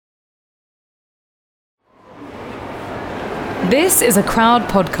This is a Crowd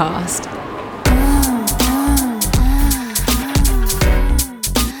podcast.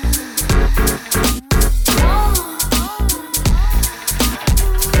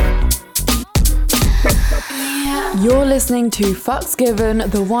 You're listening to Fucks Given,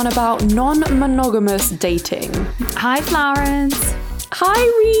 the one about non-monogamous dating. Hi, Florence. Hi,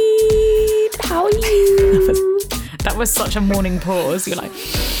 Reed. How are you? That was such a morning pause. You're like,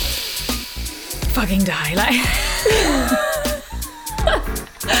 fucking die. Like,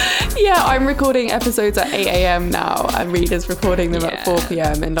 yeah, I'm recording episodes at 8 a.m. now, and Reed is recording them at 4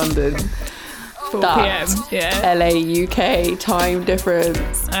 p.m. in London. 4 p.m. Yeah. LA, UK, time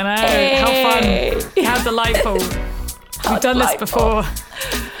difference. I know. How fun. How delightful. We've done this before.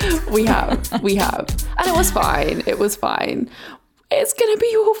 We have. And it was fine. It's going to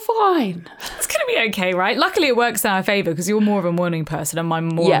be all fine. It's going to be okay, right? Luckily, it works in our favour because you're more of a morning person and I'm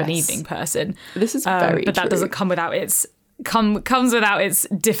more of an evening person. This is very But that true. doesn't come without its... comes without its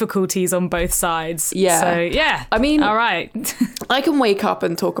difficulties on both sides. Yeah. So, yeah. I mean... All right. I can wake up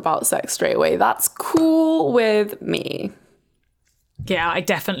and talk about sex straight away. That's cool with me. Yeah, I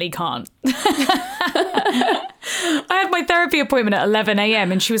definitely can't. I had my therapy appointment at 11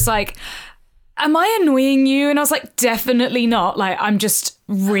 a.m. and she was like, am I annoying you? And I was like, definitely not. Like, I'm just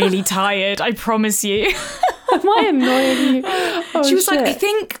really tired. I promise you. Am I annoying you? Oh, she was shit.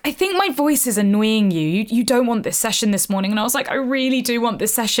 like, I think my voice is annoying you. You don't want this session this morning. And I was like, I really do want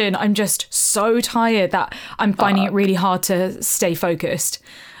this session. I'm just so tired that I'm finding it really hard to stay focused.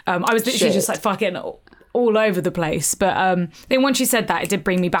 I was literally just like fucking all over the place. But then once she said that, it did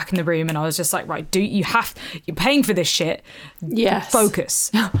bring me back in the room and I was just like, right, you're paying for this shit. Yes.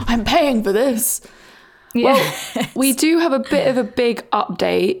 Focus. I'm paying for this. Yeah. Well, we do have a bit of a big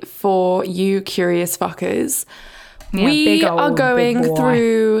update for you curious fuckers. Yeah, we are big going boy.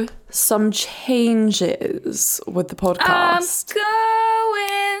 through some changes with the podcast. I'm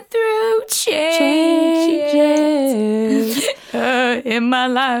going through Changes. in my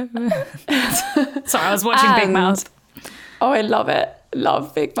life. Sorry, I was watching Big Mouth. Oh, I love it.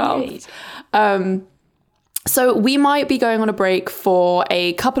 Love Big Mouth. So we might be going on a break for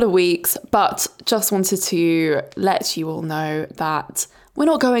a couple of weeks, but just wanted to let you all know that we're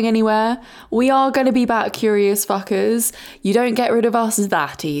not going anywhere. We are going to be back, curious fuckers. You don't get rid of us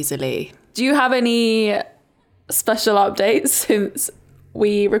that easily. Do you have any special updates since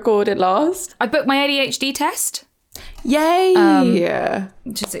we recorded last? I booked my ADHD test, Yay!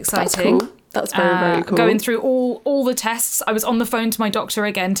 which is That's exciting. cool. That's very, very cool. Going through all the tests. I was on the phone to my doctor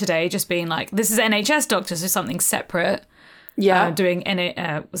again today, just being like, this is NHS doctor, so something separate. Yeah. Doing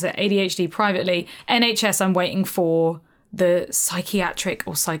was it ADHD privately. NHS, I'm waiting for the psychiatric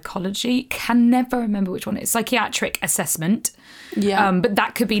or psychology. Can never remember which one it is. Psychiatric assessment. Yeah. But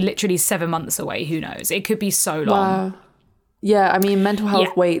that could be literally 7 months away. Who knows? It could be so long. Wow. Yeah, I mean, mental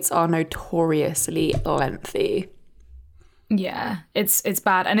health waits are notoriously lengthy. Yeah, it's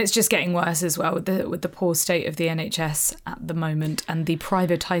bad, and it's just getting worse as well with the poor state of the NHS at the moment, and the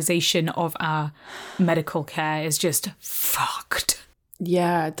privatisation of our medical care is just fucked.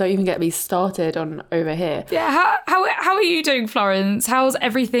 Yeah, don't even get me started on over here. Yeah, how are you doing, Florence? How's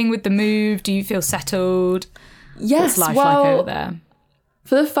everything with the move? Do you feel settled? Yes, What's life well, like over there?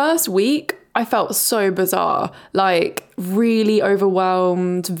 for the first week, I felt so bizarre, like really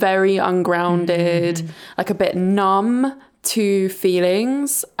overwhelmed, very ungrounded, like a bit numb to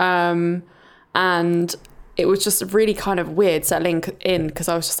feelings. And it was just really kind of weird settling in because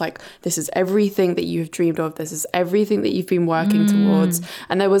I was just like, this is everything that you've dreamed of. This is everything that you've been working towards.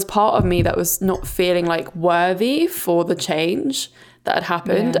 And there was part of me that was not feeling like worthy for the change that had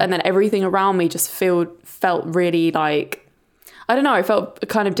happened. Yeah. And then everything around me just felt really like, I don't know, I felt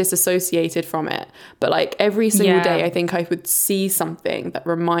kind of disassociated from it. But like every single day, I think I would see something that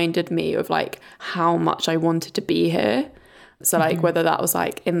reminded me of like how much I wanted to be here. So like whether that was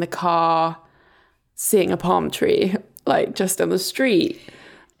like in the car, seeing a palm tree, like just on the street.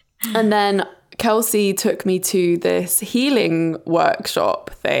 And then Kelsey took me to this healing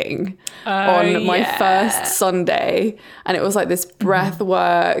workshop thing on my first Sunday. And it was like this breath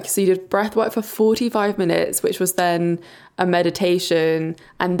work. So you did breath work for 45 minutes, which was then a meditation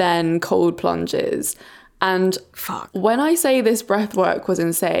and then cold plunges. And when I say this breath work was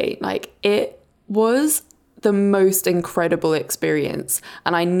insane, like it was the most incredible experience,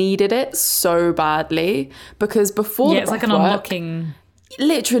 and I needed it so badly because before it's like an unlocking.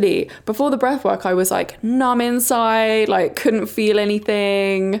 Literally, before the breath work, I was like numb inside, like couldn't feel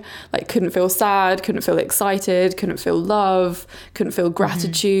anything, like couldn't feel sad, couldn't feel excited, couldn't feel love, couldn't feel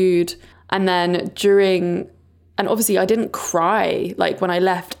gratitude. And then during And obviously I didn't cry like when I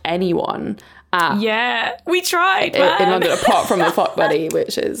left anyone we tried, in London, apart from the fuck buddy,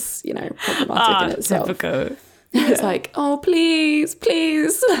 which is, you know, problematic in itself. Typical. It's like, oh, please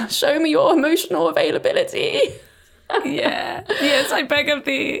show me your emotional availability. Yes, I beg of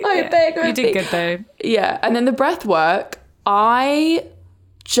thee. I beg of thee. You did good though. Yeah, and then the breath work, I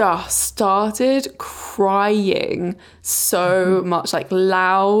just started crying so much, like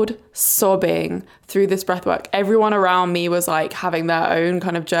loud sobbing through this breath work. Everyone around me was like having their own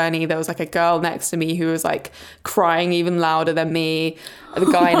kind of journey. There was like a girl next to me who was like crying even louder than me. The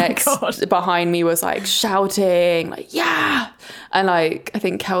guy behind me was like shouting like, yeah. And like, I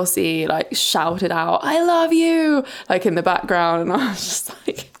think Kelsey like shouted out, I love you, like in the background. And I was just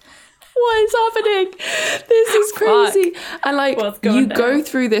like, what is happening? This is crazy. And like, you go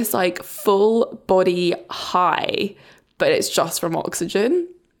through this like full body high, but it's just from oxygen.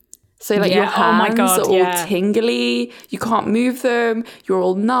 So like your hands are all tingly, you can't move them, you're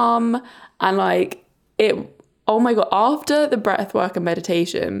all numb. And like oh my God, after the breath work and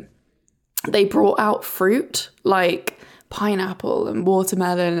meditation, they brought out fruit like pineapple and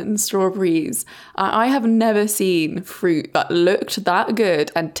watermelon and strawberries. I have never seen fruit that looked that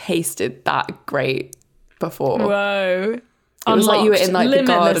good and tasted that great before. Whoa. It was like you were in like the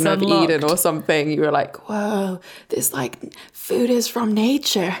Garden of Eden or something. You were like, whoa, this like food is from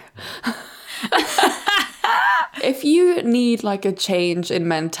nature. If you need like a change in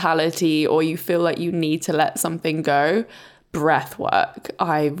mentality or you feel like you need to let something go, breath work,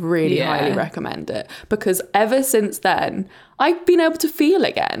 I really highly recommend it, because ever since then I've been able to feel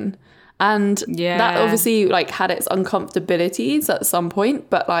again. And that obviously like had its uncomfortabilities at some point,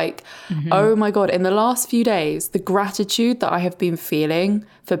 but like, oh my God, in the last few days, the gratitude that I have been feeling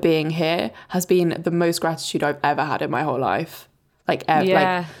for being here has been the most gratitude I've ever had in my whole life. Like,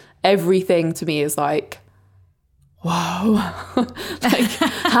 like everything to me is like, whoa, like,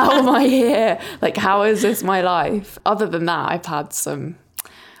 how am I here? Like, how is this my life? Other than that, I've had some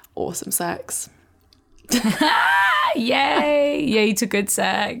awesome sex. Yay to good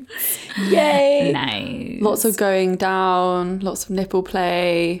sex. Yay. Nice. Lots of going down, lots of nipple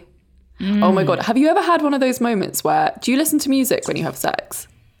play. Oh my God, have you ever had one of those moments where, do you listen to music when you have sex?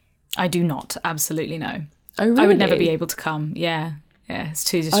 I do not, absolutely no. Oh really? I would never be able to come. Yeah, it's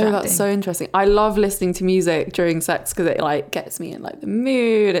too distracting. Oh, that's so interesting. I love listening to music during sex because it like gets me in like the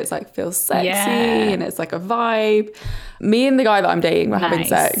mood. It's like feels sexy and it's like a vibe. Me and the guy that I'm dating were having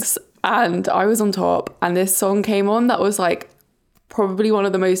sex, and I was on top, and this song came on that was like probably one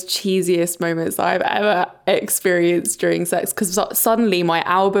of the most cheesiest moments I've ever experienced during sex, because suddenly my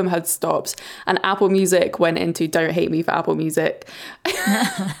album had stopped and Apple Music went into, don't hate me for Apple Music,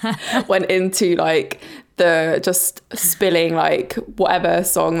 went into like the just spilling like whatever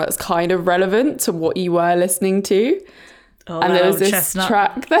song that's kind of relevant to what you were listening to. And there was this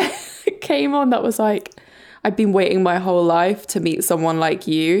track that came on that was like, I've been waiting my whole life to meet someone like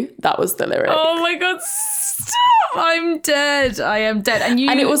you. That was the lyric. Oh my God, stop. I'm dead. I am dead. And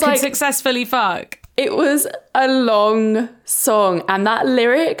it was like successfully fuck. It was a long song, and that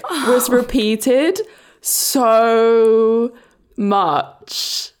lyric was repeated so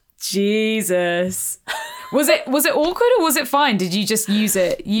much. Jesus. Was it awkward or was it fine? Did you just use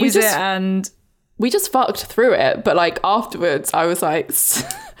it? We just fucked through it, but like afterwards I was like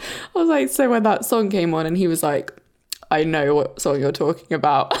so when that song came on and he was like, I know what song you're talking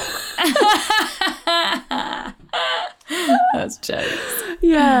about. That's jokes.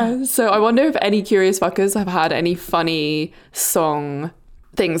 Yeah. So I wonder if any curious fuckers have had any funny song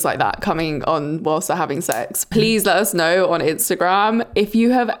things like that coming on whilst they're having sex. Please let us know on Instagram if you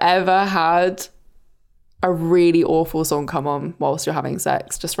have ever had a really awful song come on whilst you're having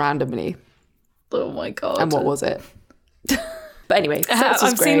sex, just randomly. Oh my God. And what was it? But anyway, sex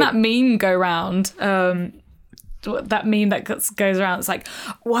was I've great. seen that meme go around. That meme that goes around. It's like,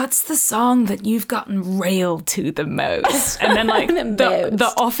 what's the song that you've gotten railed to the most? And then like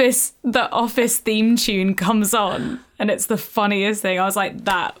the office theme tune comes on, and it's the funniest thing. I was like,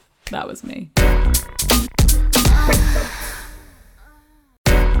 that was me.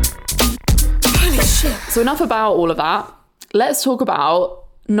 Holy shit. So enough about all of that. Let's talk about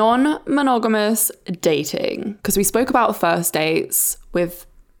non-monogamous dating, because we spoke about first dates with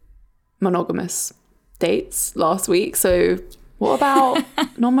monogamous dates last week. So what about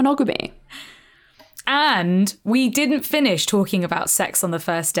non-monogamy? And we didn't finish talking about sex on the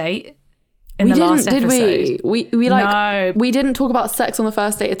first date in the last episode. Did we? We didn't talk about sex on the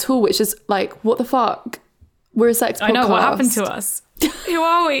first date at all, which is like, what the fuck? We're a sex podcast. I know, what happened to us? Who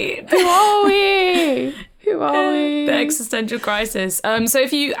are we? Who are we? Who are we? The existential crisis. So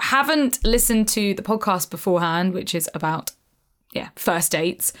if you haven't listened to the podcast beforehand, which is about first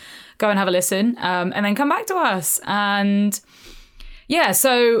dates, go and have a listen, and then come back to us. And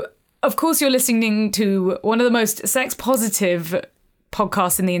so of course you're listening to one of the most sex positive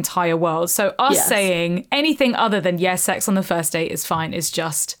podcasts in the entire world. So us saying anything other than sex on the first date is fine is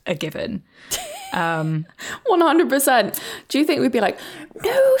just a given. 100%. Do you think we'd be like,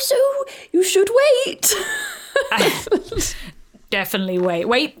 no, so you should wait? Definitely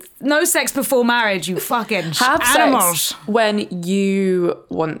wait. No sex before marriage, you fucking have animals. Sex when you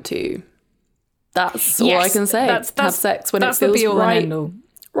want to. That's all I can say. Have sex when it feels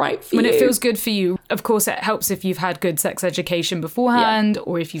right for you. When it feels good for you. Of course, it helps if you've had good sex education beforehand,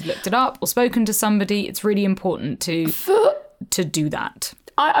 or if you've looked it up or spoken to somebody. It's really important to do that.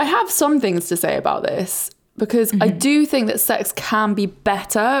 I have some things to say about this, because I do think that sex can be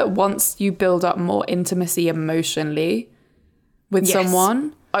better once you build up more intimacy emotionally with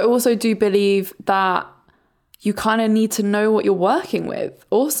someone. I also do believe that you kind of need to know what you're working with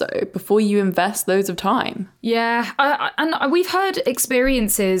also before you invest loads of time. Yeah. And we've heard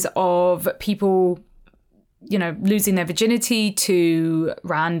experiences of people, losing their virginity to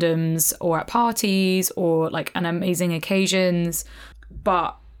randoms or at parties or like an amazing occasions.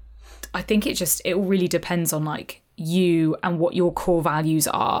 But I think it all really depends on like you and what your core values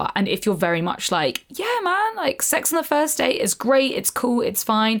are. And if you're very much like, yeah, man, like sex on the first date is great. It's cool. It's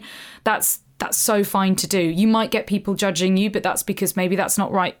fine. That's so fine to do. You might get people judging you, but that's because maybe that's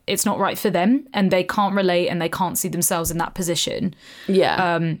not right. It's not right for them and they can't relate and they can't see themselves in that position.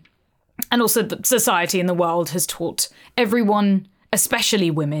 Yeah. And also the society and the world has taught everyone, especially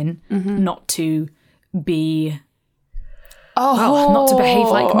women, not to be... not to behave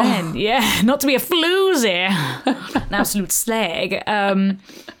like men. Yeah, not to be a floozy. An absolute slag.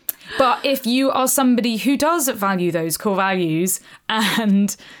 But if you are somebody who does value those core values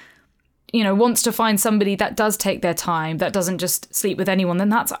and... wants to find somebody that does take their time, that doesn't just sleep with anyone, then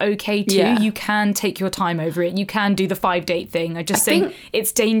that's okay too. Yeah. You can take your time over it. You can do the 5-date thing. I think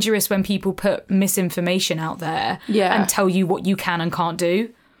it's dangerous when people put misinformation out there and tell you what you can and can't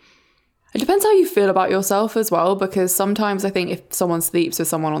do. It depends how you feel about yourself as well, because sometimes I think if someone sleeps with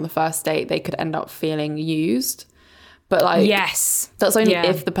someone on the first date, they could end up feeling used. But like, that's only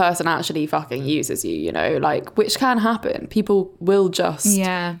if the person actually fucking uses you, like, which can happen. People will just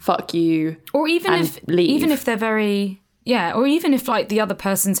fuck you, or even if they're very or even if like the other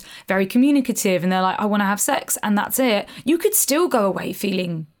person's very communicative and they're like, I want to have sex, and that's it. You could still go away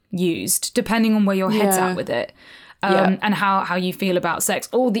feeling used, depending on where your head's at with it, and how you feel about sex.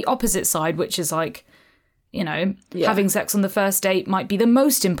 Or the opposite side, which is like, having sex on the first date might be the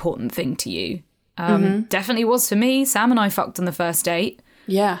most important thing to you. Definitely was for me. Sam and I fucked on the first date.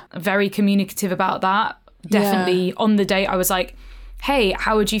 Yeah. Very communicative about that. Definitely on the date I was like, hey,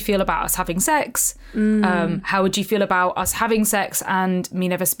 how would you feel about us having sex? How would you feel about us having sex and me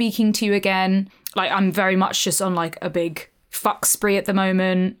never speaking to you again? Like, I'm very much just on like a big fuck spree at the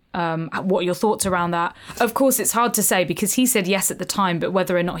moment. What are your thoughts around that? Of course, it's hard to say because he said yes at the time, but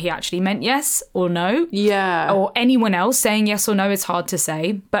whether or not he actually meant yes or no, or anyone else saying yes or no, is hard to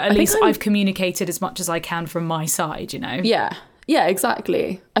say. But at least I've communicated as much as I can from my side, Yeah,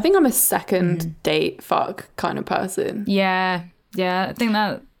 exactly. I think I'm a second date fuck kind of person. Yeah, I think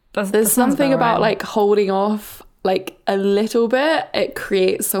there's something about like holding off like a little bit. It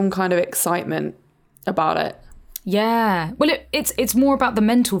creates some kind of excitement about it. Yeah. Well, it's more about the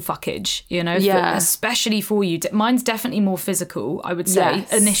mental fuckage, especially for you. Mine's definitely more physical, I would say,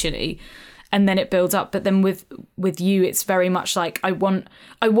 initially. And then it builds up. But then with you, it's very much like I want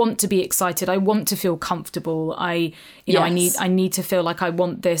to be excited. I want to feel comfortable. I need to feel like I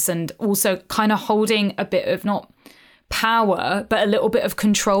want this, and also kind of holding a bit of not power, but a little bit of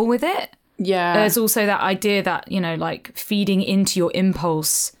control with it. Yeah. There's also that idea that, like feeding into your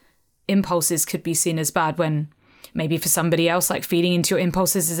impulses could be seen as bad, when maybe for somebody else, like feeding into your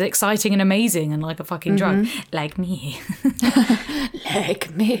impulses is exciting and amazing and like a fucking drug. Like me.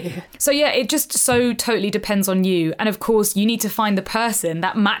 Like me. So yeah, it just so totally depends on you. And of course, you need to find the person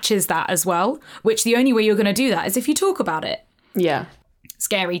that matches that as well, which the only way you're going to do that is if you talk about it. Yeah.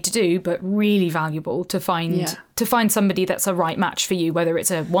 Scary to do, but really valuable to find somebody that's a right match for you, whether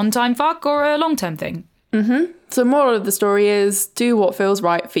it's a one-time fuck or a long-term thing. So moral of the story is do what feels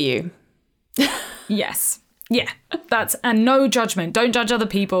right for you. Yes. Yeah. And no judgment. Don't judge other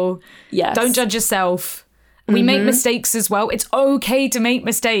people. Yes. Don't judge yourself. We make mistakes as well. It's okay to make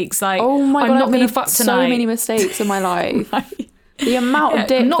mistakes. Like, oh my God, I'm not going to fuck tonight. So many mistakes in my life. The amount of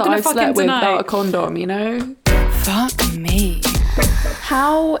dick that I've slept with without a condom, Fuck me.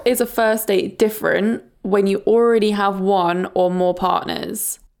 How is a first date different when you already have one or more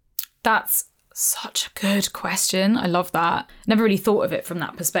partners? That's such a good question. I love that. Never really thought of it from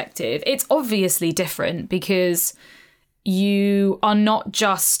that perspective. It's obviously different because you are not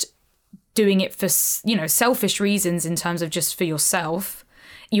just doing it for, selfish reasons in terms of just for yourself.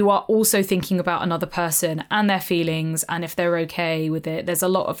 You are also thinking about another person and their feelings and if they're okay with it. There's a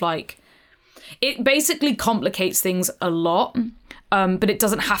lot of it basically complicates things a lot, but it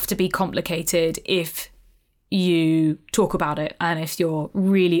doesn't have to be complicated if you talk about it and if you're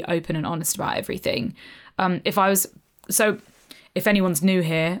really open and honest about everything. If anyone's new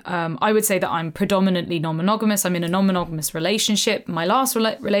here, I would say that I'm predominantly non-monogamous. I'm in a non-monogamous relationship. My last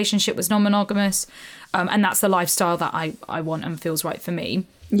relationship was non-monogamous, and that's the lifestyle that I want and feels right for me.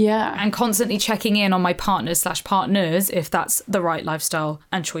 Yeah. And constantly checking in on my partners if that's the right lifestyle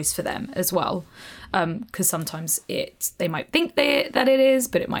and choice for them as well. Because sometimes they might think that it is,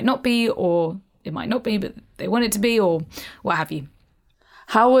 but it might not be, or it might not be, but they want it to be, or what have you.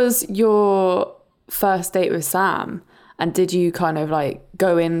 How was your first date with Sam? And did you kind of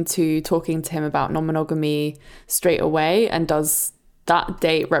go into talking to him about non-monogamy straight away? And does that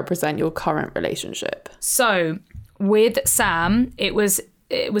date represent your current relationship? So with Sam, it was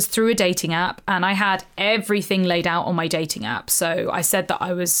through a dating app, and I had everything laid out on my dating app. So I said that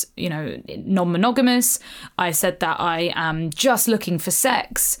I was, non-monogamous. I said that I am just looking for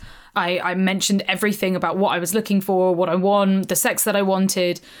sex. I mentioned everything about what I was looking for, what I want, the sex that I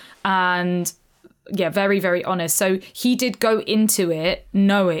wanted, and yeah, very, very honest. So he did go into it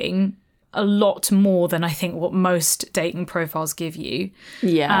knowing a lot more than I think what most dating profiles give you.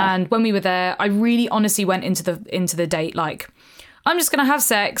 Yeah. And when we were there, I really honestly went into the date I'm just gonna have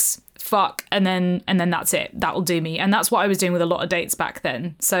sex, fuck, and then that's it. That will do me. And that's what I was doing with a lot of dates back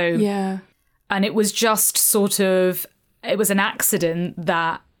then. So yeah. And it was just it was an accident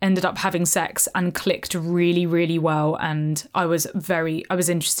that ended up having sex and clicked really, really well. And I was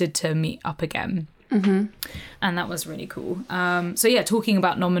interested to meet up again. Mm-hmm. And that was really cool. So yeah, talking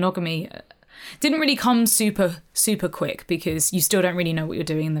about non-monogamy didn't really come super, super quick because you still don't really know what you're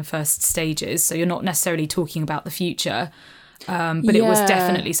doing in the first stages. So you're not necessarily talking about the future. But it was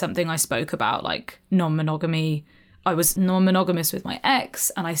definitely something I spoke about, non-monogamy. I was non-monogamous with my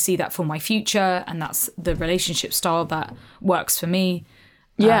ex, and I see that for my future, and that's the relationship style that works for me.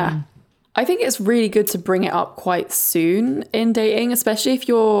 Yeah. I think it's really good to bring it up quite soon in dating, especially if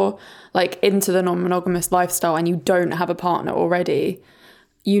you're into the non-monogamous lifestyle and you don't have a partner already.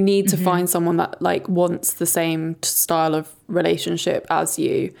 You need to find someone that wants the same style of relationship as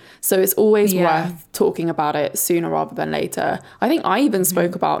you. So it's always worth talking about it sooner rather than later. I think I even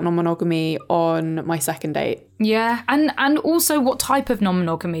spoke about non-monogamy on my second date. Yeah. And also what type of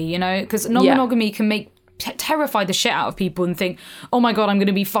non-monogamy, because non-monogamy can terrify the shit out of people and think, oh my God, I'm going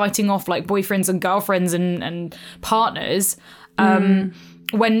to be fighting off boyfriends and girlfriends and partners.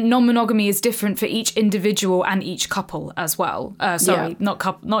 When non-monogamy is different for each individual and each couple as well.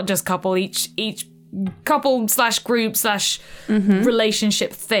 Not just couple, each couple / group /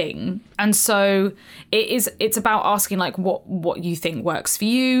 relationship thing. And so it's about asking what you think works for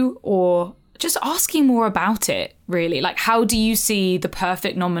you, or just asking more about it, really. How do you see the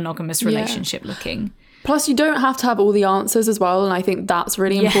perfect non-monogamous relationship looking? Plus, you don't have to have all the answers as well. And I think that's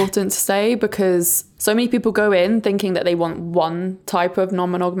really important to say, because so many people go in thinking that they want one type of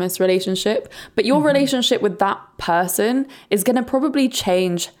non-monogamous relationship, but your relationship with that person is going to probably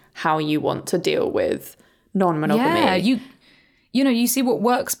change how you want to deal with non-monogamy. Yeah, you see what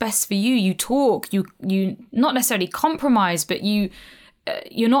works best for you. You talk, you not necessarily compromise, but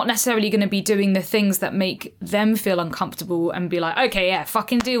you're not necessarily going to be doing the things that make them feel uncomfortable and be like, okay, yeah,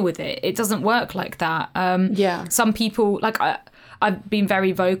 fucking deal with it. It doesn't work like that. Some people, I've been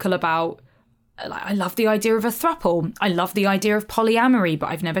very vocal about, I love the idea of a throuple. I love the idea of polyamory, but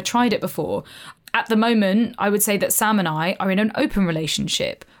I've never tried it before. At the moment, I would say that Sam and I are in an open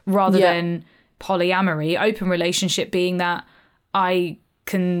relationship rather than polyamory. Open relationship being that I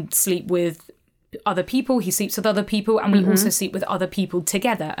can sleep with other people, he sleeps with other people, and we also sleep with other people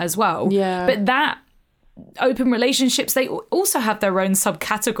together as well. Yeah. But that open relationships, they also have their own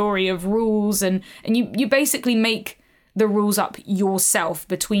subcategory of rules, and you basically make the rules up yourself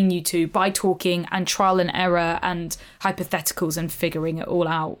between you two by talking and trial and error and hypotheticals and figuring it all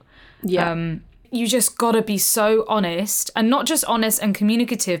out. Yeah. You just gotta be so honest, and not just honest and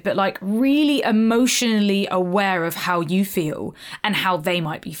communicative, but really emotionally aware of how you feel and how they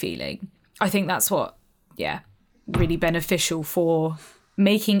might be feeling. I think that's what, really beneficial for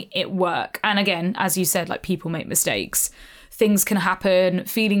making it work. And again, as you said, people make mistakes. Things can happen,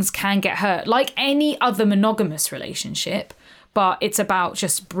 feelings can get hurt, like any other monogamous relationship. But it's about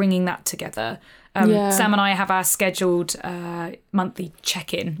just bringing that together Sam and I have our scheduled monthly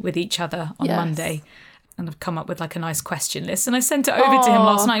check-in with each other on Monday. And I've come up with like a nice question list, and I sent it over to him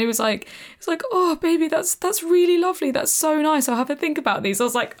last night. He was like, "Oh, baby, that's really lovely. That's so nice. I'll have a think about these." I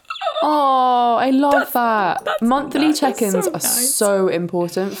was like, "Oh, I love that." Monthly nice. check-ins are so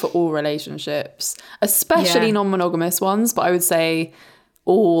important for all relationships, especially non-monogamous ones. But I would say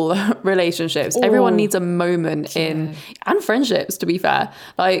all relationships. Everyone needs a moment and friendships. To be fair,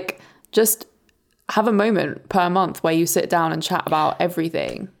 like just have a moment per month where you sit down and chat about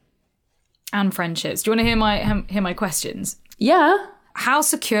everything. And friendships. Do you want to hear my questions? Yeah. How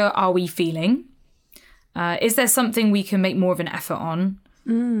secure are we feeling? Is there something we can make more of an effort on?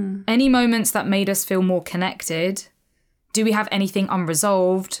 Any moments that made us feel more connected? Do we have anything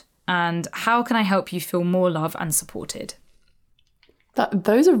unresolved? And how can I help you feel more loved and supported?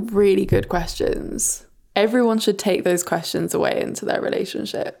 Those are really good questions. Everyone should take those questions away into their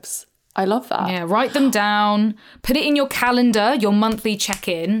relationships. I love that. Yeah, write them down, put it in your calendar, your monthly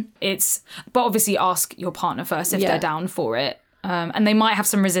check-in. But obviously ask your partner first if they're down for it. And they might have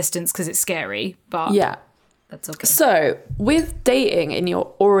some resistance because it's scary, but that's okay. So with dating and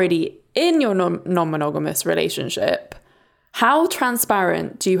you're already in your non-monogamous relationship, how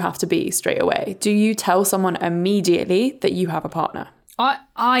transparent do you have to be straight away? Do you tell someone immediately that you have a partner?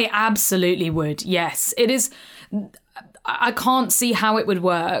 I absolutely would, yes. It is, I can't see how it would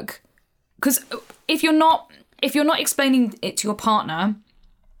work. Because if you're not explaining it to your partner,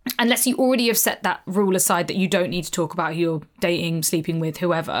 unless you already have set that rule aside that you don't need to talk about who you're dating, sleeping with,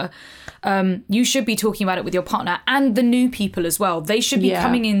 whoever, you should be talking about it with your partner and the new people as well. They should be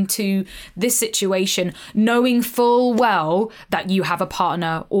coming into this situation knowing full well that you have a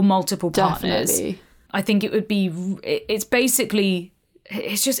partner or multiple partners. Definitely. I think it would be, it's basically,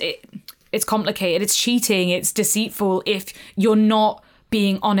 it's complicated. It's cheating. It's deceitful if you're not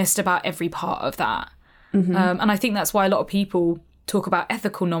being honest about every part of that. And I think that's why a lot of people talk about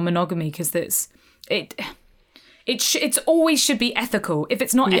ethical non-monogamy, because it's always should be ethical. If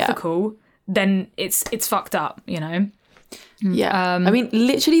it's not ethical, then it's fucked up, you know? Yeah. I mean,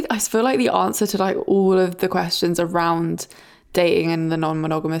 literally, I feel like the answer to like all of the questions around dating in the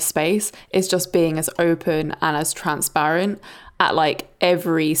non-monogamous space is just being as open and as transparent at like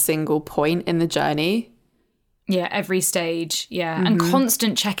every single point in the journey. Yeah, every stage. Yeah. And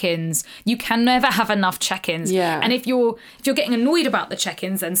constant check-ins. You can never have enough check-ins. Yeah. And if you're getting annoyed about the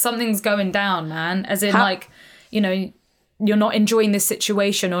check-ins, then something's going down, man. As in like, you know, you're not enjoying this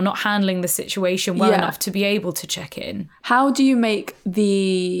situation or not handling the situation well enough to be able to check in. How do you make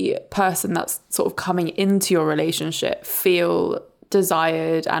the person that's sort of coming into your relationship feel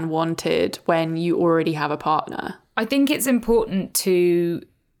desired and wanted when you already have a partner? I think it's important to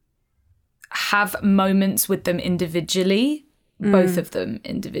have moments with them individually, both of them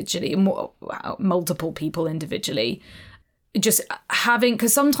individually, multiple people individually. Just having,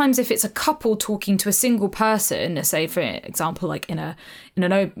 because sometimes if it's a couple talking to a single person, say for example, like in a you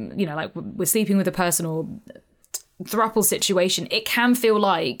know, like we're sleeping with a person or throuple situation, it can feel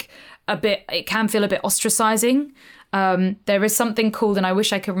a bit ostracizing. There is something called, and I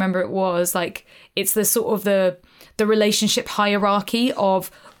wish I could remember it was like, it's the sort of the relationship hierarchy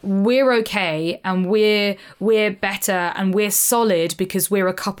of we're okay and we're better and we're solid because we're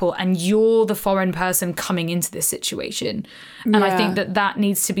a couple and you're the foreign person coming into this situation. And I think that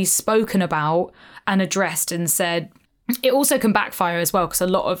needs to be spoken about and addressed and said. It also can backfire as well, because a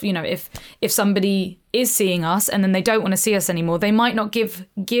lot of, you know, if somebody is seeing us and then they don't want to see us anymore, they might not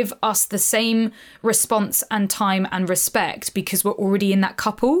give us the same response and time and respect because we're already in that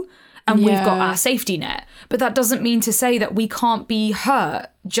couple and we've got our safety net. But that doesn't mean to say that we can't be hurt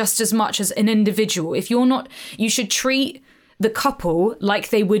just as much as an individual. If you're not, you should treat the couple like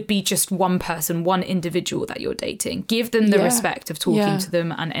they would be just one person, one individual that you're dating. Give them the respect of talking to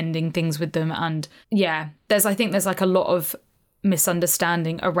them and ending things with them. And I think there's like a lot of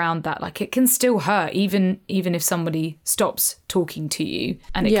misunderstanding around that. Like it can still hurt even if somebody stops talking to you,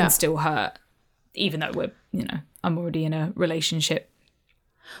 and it can still hurt even though I'm already in a relationship.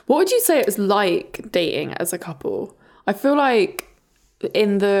 What would you say it was like dating as a couple? I feel like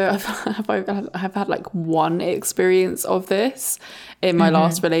I've had like one experience of this in my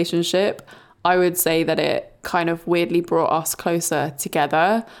last relationship. I would say that it kind of weirdly brought us closer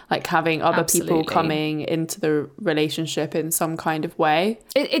together, like having other people coming into the relationship in some kind of way.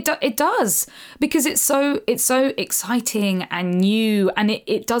 It does, because it's so exciting and new, and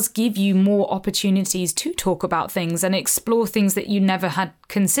it does give you more opportunities to talk about things and explore things that you never had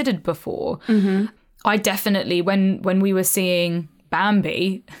considered before. I definitely, when we were seeing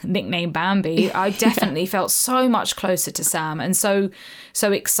Bambi, nicknamed Bambi, I definitely felt so much closer to Sam and so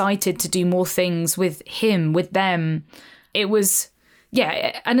excited to do more things with him, with them. It was,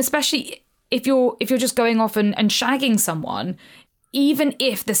 yeah, and especially if you're just going off and shagging someone, even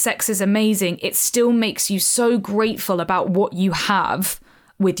if the sex is amazing, it still makes you so grateful about what you have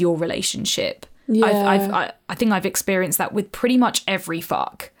with your relationship. Yeah. I think I've experienced that with pretty much every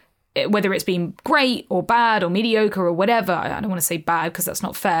fuck. Whether it's been great or bad or mediocre or whatever, I don't want to say bad because that's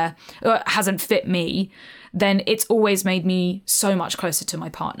not fair, or it hasn't fit me, then it's always made me so much closer to my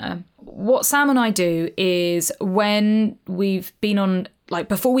partner. What Sam and I do is when we've been on, like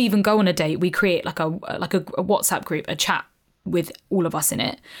before we even go on a date, we create like a WhatsApp group, a chat with all of us in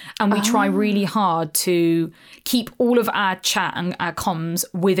it. And we try really hard to keep all of our chat and our comms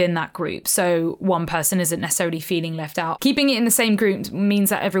within that group. So one person isn't necessarily feeling left out. Keeping it in the same group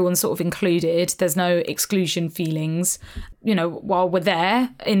means that everyone's sort of included. There's no exclusion feelings. You know, while we're there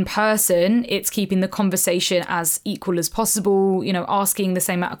in person, it's keeping the conversation as equal as possible, you know, asking the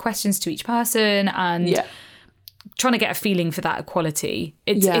same amount of questions to each person and trying to get a feeling for that equality.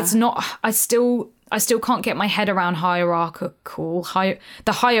 It's not, I still can't get my head around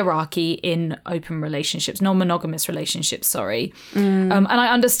the hierarchy in open relationships, non-monogamous relationships, sorry. And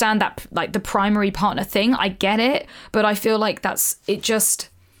I understand that, like the primary partner thing, I get it, but I feel like it just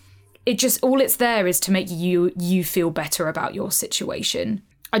all it's there is to make you feel better about your situation.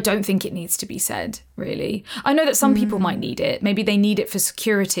 I don't think it needs to be said, really. I know that some people might need it. Maybe they need it for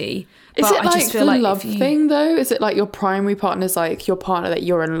security. Is but it I just feel the like love thing, though? Is it like your primary partner's like your partner that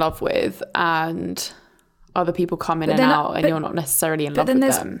you're in love with and other people come in and out and you're not necessarily in love with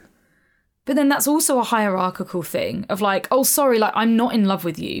them? But then that's also a hierarchical thing of like, oh, sorry, like I'm not in love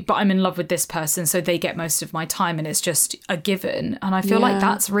with you, but I'm in love with this person, so they get most of my time and it's just a given. And I feel like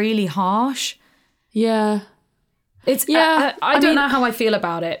that's really harsh. Yeah. It's I don't know how I feel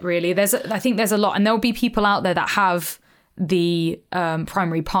about it, really. I think there's a lot, and there'll be people out there that have the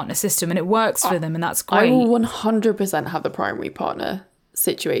primary partner system and it works for them, and that's great. I will 100% have the primary partner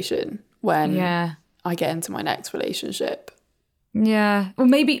situation when I get into my next relationship. Yeah. Well,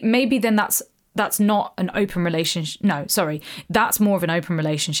 maybe then that's not an open relationship. No, sorry. That's more of an open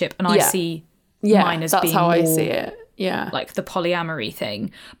relationship, and I see mine as being that's how I see it. Yeah. Like the polyamory thing.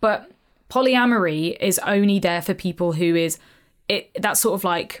 But polyamory is only there for people that's sort of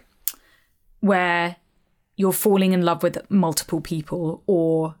like where you're falling in love with multiple people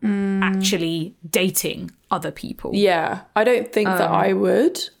or actually dating other people. Yeah. I don't think that I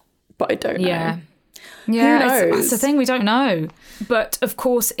would, but I don't know. Yeah, Who knows? That's the thing, we don't know. But of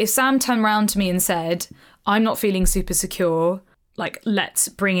course, if Sam turned around to me and said, I'm not feeling super secure, like let's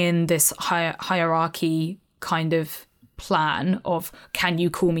bring in this hierarchy kind of plan of can you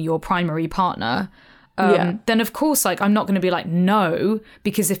call me your primary partner, then of course like I'm not going to be like no,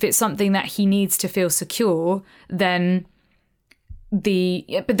 because if it's something that he needs to feel secure, then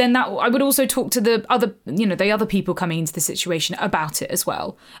that I would also talk to the other people coming into the situation about it as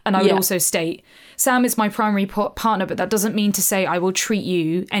well, and I would also state Sam is my primary partner, but that doesn't mean to say I will treat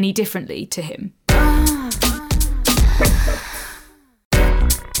you any differently to him.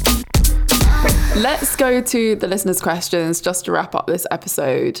 Let's go to the listeners' questions just to wrap up this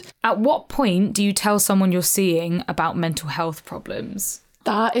episode. At what point do you tell someone you're seeing about mental health problems?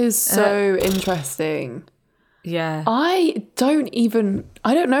 That is so interesting. Yeah. I don't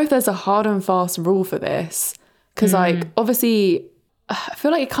know if there's a hard and fast rule for this. Because like, obviously, I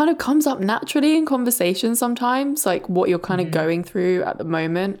feel like it kind of comes up naturally in conversation sometimes, like what you're kind of going through at the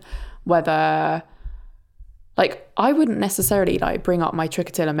moment, whether like I wouldn't necessarily like bring up my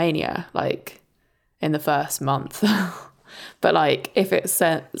trichotillomania, like in the first month. But like if it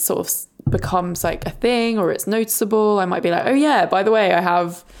sort of becomes like a thing or it's noticeable, I might be like, oh yeah, by the way, I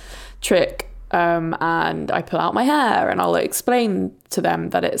have trich, and I pull out my hair and I'll explain to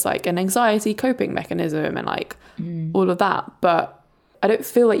them that it's like an anxiety coping mechanism and like all of that. But I don't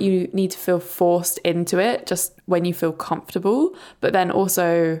feel like you need to feel forced into it, just when you feel comfortable. But then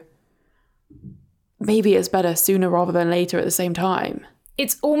also maybe it's better sooner rather than later at the same time.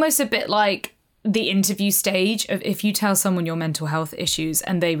 It's almost a bit like the interview stage of if you tell someone your mental health issues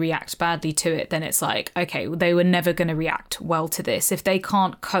and they react badly to it, then it's like, okay, well, they were never going to react well to this if they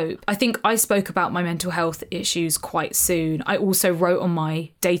can't cope. I think I spoke about my mental health issues quite soon. I also wrote on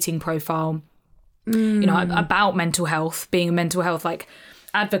my dating profile, about mental health, being a mental health like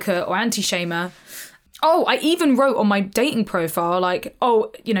advocate or anti-shamer. Oh, I even wrote on my dating profile, like,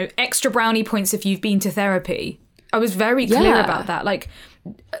 extra brownie points if you've been to therapy. I was very clear about that. Like,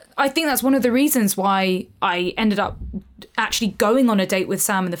 I think that's one of the reasons why I ended up actually going on a date with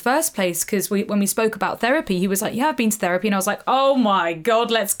Sam in the first place, because when we spoke about therapy, he was like, yeah, I've been to therapy. And I was like, oh my God,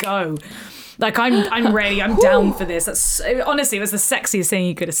 let's go. Like, I'm ready. I'm down for this. Honestly, it was the sexiest thing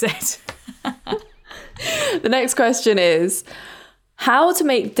you could have said. The next question is, how to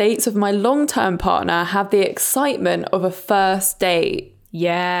make dates with my long-term partner have the excitement of a first date?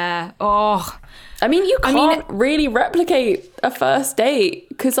 Yeah. Oh, I mean, you can't really replicate a first date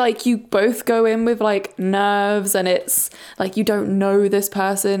because, like, you both go in with, like, nerves, and it's, like, you don't know this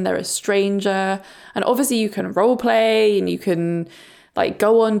person. They're a stranger. And obviously you can role play and you can, like,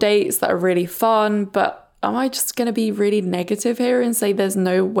 go on dates that are really fun. But am I just going to be really negative here and say there's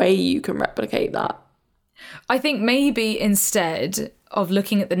no way you can replicate that? I think maybe instead of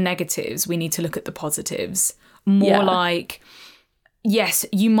looking at the negatives, we need to look at the positives. More like... yes,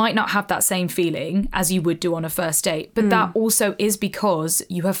 you might not have that same feeling as you would do on a first date, but that also is because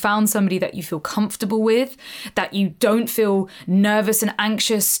you have found somebody that you feel comfortable with, that you don't feel nervous and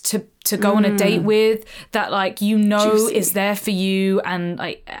anxious to go on a date with, that, like, you know, juicy, is there for you, and,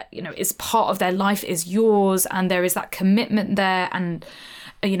 like, you know, is part of their life, is yours, and there is that commitment there, and,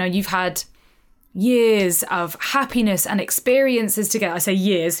 you know, you've had years of happiness and experiences together. I say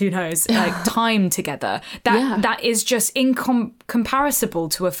years, who knows, like time together. That is just incomparable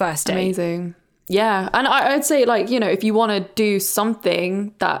to a first date. Amazing. Yeah. And I'd say, like, you know, if you want to do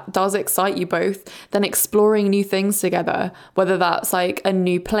something that does excite you both, then exploring new things together, whether that's like a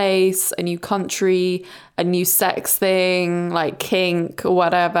new place, a new country, a new sex thing, like kink or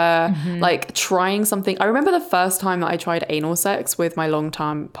whatever, like trying something. I remember the first time that I tried anal sex with my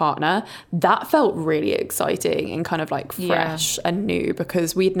long-term partner, that felt really exciting and kind of like fresh and new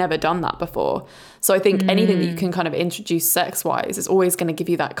because we'd never done that before. So I think anything that you can kind of introduce sex-wise is always going to give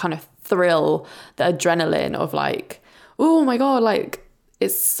you that kind of thrill, the adrenaline of like, oh my God, like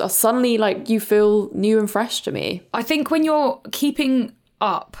it's suddenly like you feel new and fresh to me. I think when you're keeping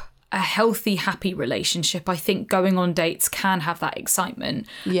up a healthy, happy relationship, I think going on dates can have that excitement,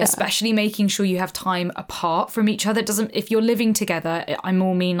 especially making sure you have time apart from each other. If you're living together, I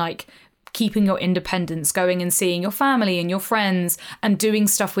more mean like keeping your independence, going and seeing your family and your friends and doing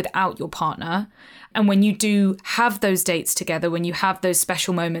stuff without your partner. And when you do have those dates together, when you have those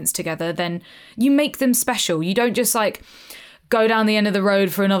special moments together, then you make them special. You don't just like go down the end of the road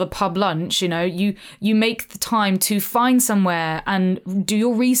for another pub lunch, you know, you make the time to find somewhere and do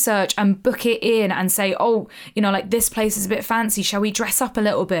your research and book it in and say, oh, you know, like this place is a bit fancy. Shall we dress up a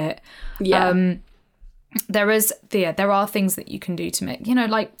little bit? Yeah. There are things that you can do to make, you know,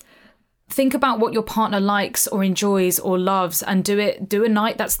 like think about what your partner likes or enjoys or loves and do a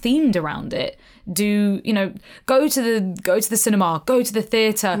night that's themed around it. Go to the cinema, go to the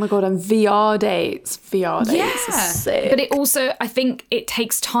theatre. Oh my God, and VR dates are sick. But it also, I think it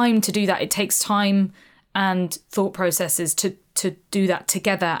takes time to do that. It takes time and thought processes to do that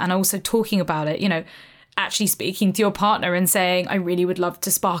together, and also talking about it, you know, actually speaking to your partner and saying, I really would love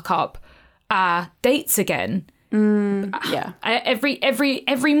to spark up dates again.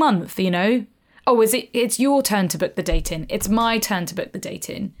 Every month, you know. Oh, it's your turn to book the date in. It's my turn to book the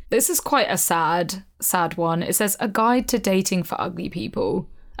date in. This is quite a sad one. It says, a guide to dating for ugly people.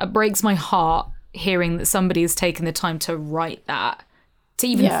 It breaks my heart hearing that somebody has taken the time to write that, to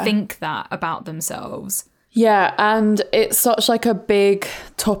even think that about themselves. Yeah, and it's such like a big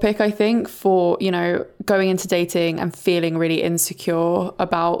topic, I think, for, you know, going into dating and feeling really insecure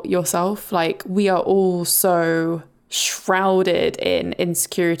about yourself. Like, we are all so shrouded in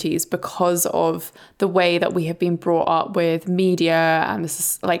insecurities because of the way that we have been brought up with media and this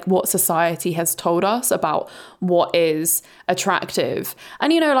is like what society has told us about what is attractive.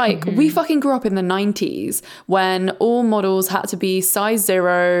 And, you know, like we fucking grew up in the 90s when all models had to be size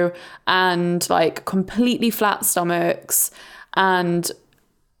 0 and like completely flat stomachs, and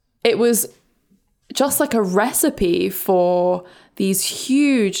it was just like a recipe for these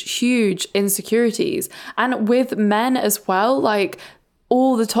huge insecurities. And with men as well, like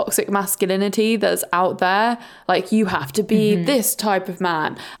all the toxic masculinity that's out there, like you have to be this type of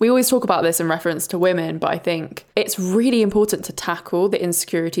man. We always talk about this in reference to women, but I think it's really important to tackle the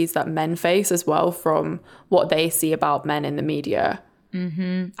insecurities that men face as well from what they see about men in the media.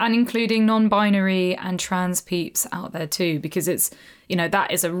 And including non-binary and trans peeps out there too, because it's, you know,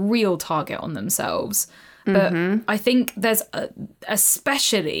 that is a real target on themselves. But I think there's a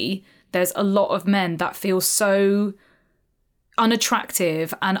lot of men that feel so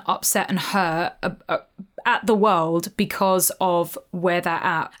unattractive and upset and hurt at the world because of where they're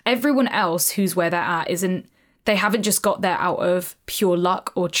at. Everyone else who's where they're at isn't they haven't just got there out of pure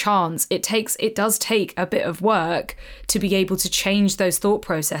luck or chance. It does take a bit of work to be able to change those thought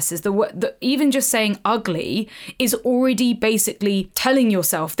processes. Even just saying ugly is already basically telling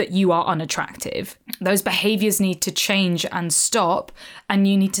yourself that you are unattractive. Those behaviors need to change and stop, and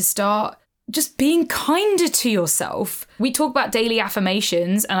you need to start just being kinder to yourself. We talk about daily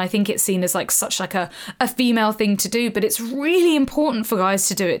affirmations, and I think it's seen as like such like a female thing to do, but it's really important for guys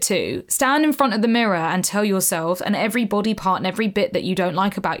to do it too. Stand in front of the mirror and tell yourself, and every body part and every bit that you don't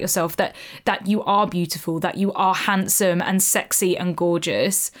like about yourself, that you are beautiful, that you are handsome and sexy and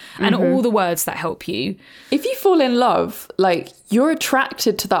gorgeous, and all the words that help you. If you fall in love, like, you're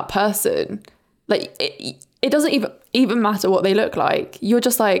attracted to that person. Like, it doesn't even matter what they look like. You're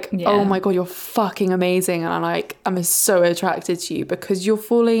just like, oh my God, you're fucking amazing. And I'm so attracted to you because you're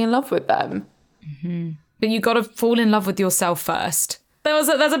falling in love with them. Mm-hmm. But you got to fall in love with yourself first.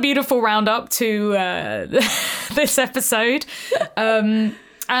 That's a beautiful roundup to this episode. And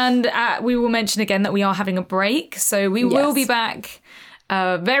we will mention again that we are having a break. So we will be back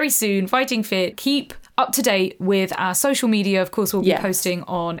very soon, fighting fit. Keep up to date with our social media. Of course, we'll be posting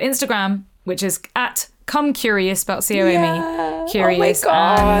on Instagram, which is at Come Curious, spelled C-O-M-E, Curious. Oh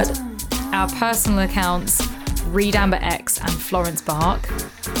my God. And our personal accounts, Reed Amber X and Florence Bark.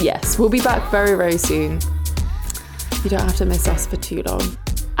 Yes, we'll be back very, very soon. You don't have to miss us for too long.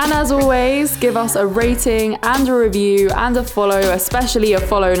 And as always, give us a rating and a review and a follow, especially a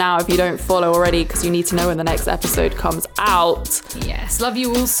follow now if you don't follow already, because you need to know when the next episode comes out. Yes, love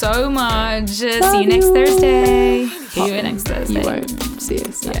you all so much. See you next Thursday. See you next Thursday. You won't see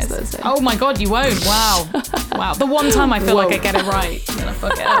us next Thursday. Oh my God, you won't. Wow. Wow. The one time I feel like I get it right. And then I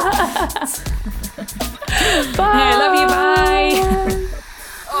fuck it up. Bye. Hey, love you. Bye.